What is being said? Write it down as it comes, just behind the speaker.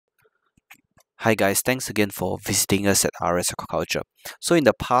Hi guys, thanks again for visiting us at RS Aquaculture. So in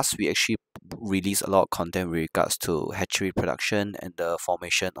the past, we actually released a lot of content with regards to hatchery production and the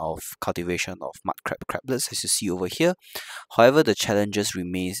formation of cultivation of mud crab crablets as you see over here. However, the challenges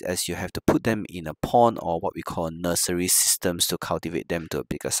remains as you have to put them in a pond or what we call nursery systems to cultivate them to a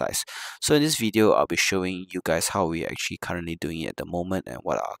bigger size. So in this video, I'll be showing you guys how we are actually currently doing it at the moment and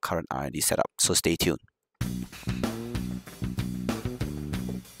what our current R&D setup. So stay tuned.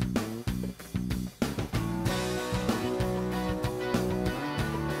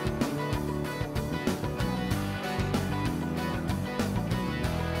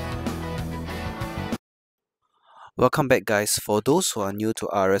 Welcome back guys. For those who are new to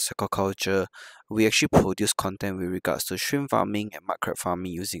RS Aquaculture, we actually produce content with regards to shrimp farming and mud crab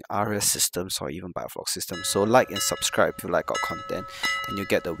farming using RS systems or even biofloc systems. So like and subscribe if you like our content and you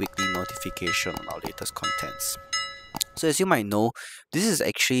get the weekly notification on our latest contents. So as you might know, this is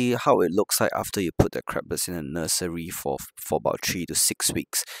actually how it looks like after you put the crablets in a nursery for about 3 to 6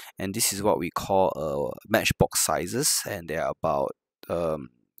 weeks. And this is what we call matchbox sizes, and they are about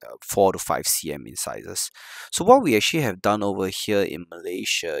 4 to 5 cm in sizes. So what we actually have done over here in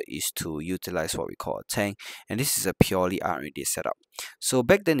Malaysia is to utilize what we call a tank, and this is a purely R&D setup. So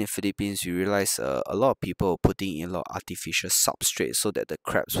back then in Philippines, we realized a lot of people were putting in a lot of artificial substrate so that the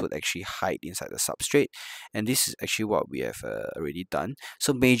crabs would actually hide inside the substrate, and this is actually what we have already done.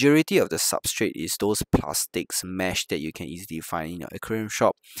 So majority of the substrate is those plastics mesh that you can easily find in your aquarium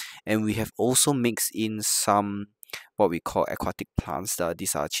shop, and we have also mixed in some what we call aquatic plants.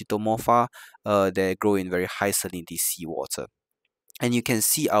 These are chitomorpha. They grow in very high salinity seawater. And you can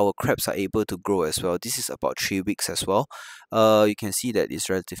see our crabs are able to grow as well. This is about 3 weeks as well. You can see that it's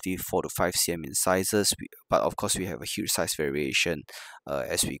relatively 4 to 5 cm in sizes, but of course we have a huge size variation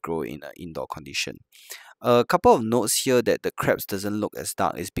as we grow in an indoor condition. A couple of notes here that the crabs doesn't look as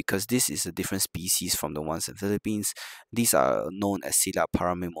dark is because this is a different species from the ones in Philippines. These are known as Sila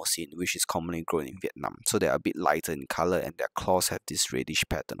paramimosin, which is commonly grown in Vietnam. So they are a bit lighter in color and their claws have this reddish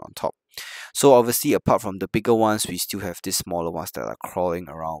pattern on top. So obviously, apart from the bigger ones, we still have these smaller ones that are crawling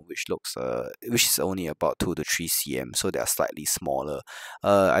around, which is only about 2 to 3 cm. So they are slightly smaller.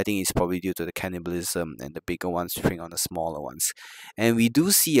 I think it's probably due to the cannibalism and the bigger ones preying on the smaller ones. And we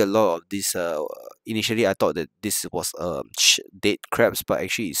do see a lot of this. Initially, I thought that this was dead crabs, but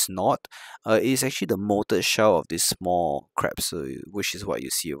actually it's not. It is actually the molted shell of these small crabs, which is what you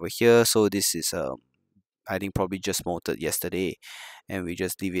see over here. So this is I think probably just molted yesterday, and we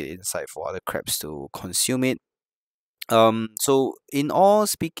just leave it inside for other crabs to consume it. So in all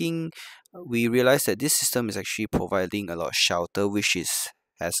speaking, we realized that this system is actually providing a lot of shelter, which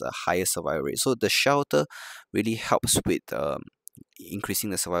has a higher survival rate. So the shelter really helps with increasing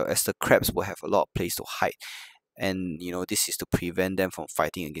the survival, as the crabs will have a lot of place to hide. And this is to prevent them from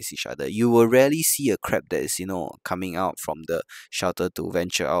fighting against each other. You will rarely see a crab that is coming out from the shelter to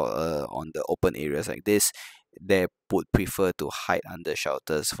venture out on the open areas like this. They would prefer to hide under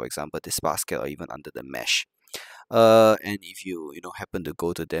shelters, for example this basket, or even under the mesh. And if you happen to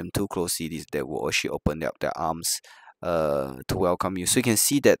go to them too closely, they will actually open up their arms to welcome you. So you can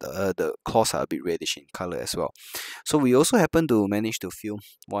see that the claws are a bit reddish in color as well. So we also happen to manage to film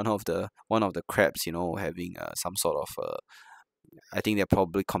one of the crabs having some sort of I think they're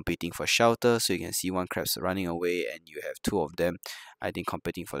probably competing for shelter. So you can see one crab's running away and you have two of them, I think,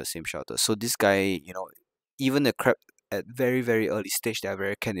 competing for the same shelter. So this guy, even the crab at very very early stage, they are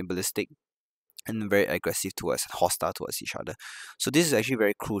very cannibalistic and very aggressive towards, hostile towards each other. So this is actually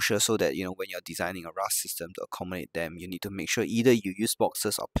very crucial, so that when you're designing a RAS system to accommodate them, you need to make sure either you use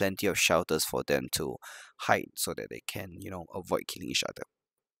boxes or plenty of shelters for them to hide, so that they can avoid killing each other.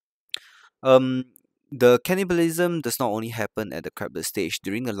 The cannibalism does not only happen at the crablet stage.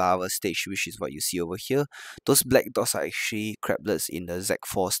 During the larva stage, which is what you see over here, those black dots are actually crablets in the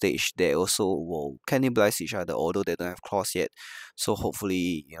Z4 stage. They also will cannibalize each other, although they don't have claws yet. So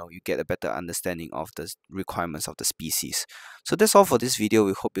hopefully, you get a better understanding of the requirements of the species. So that's all for this video.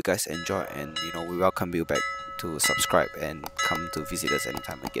 We hope you guys enjoy, and we welcome you back to subscribe and come to visit us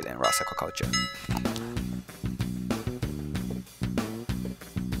anytime again in RAS Aquaculture.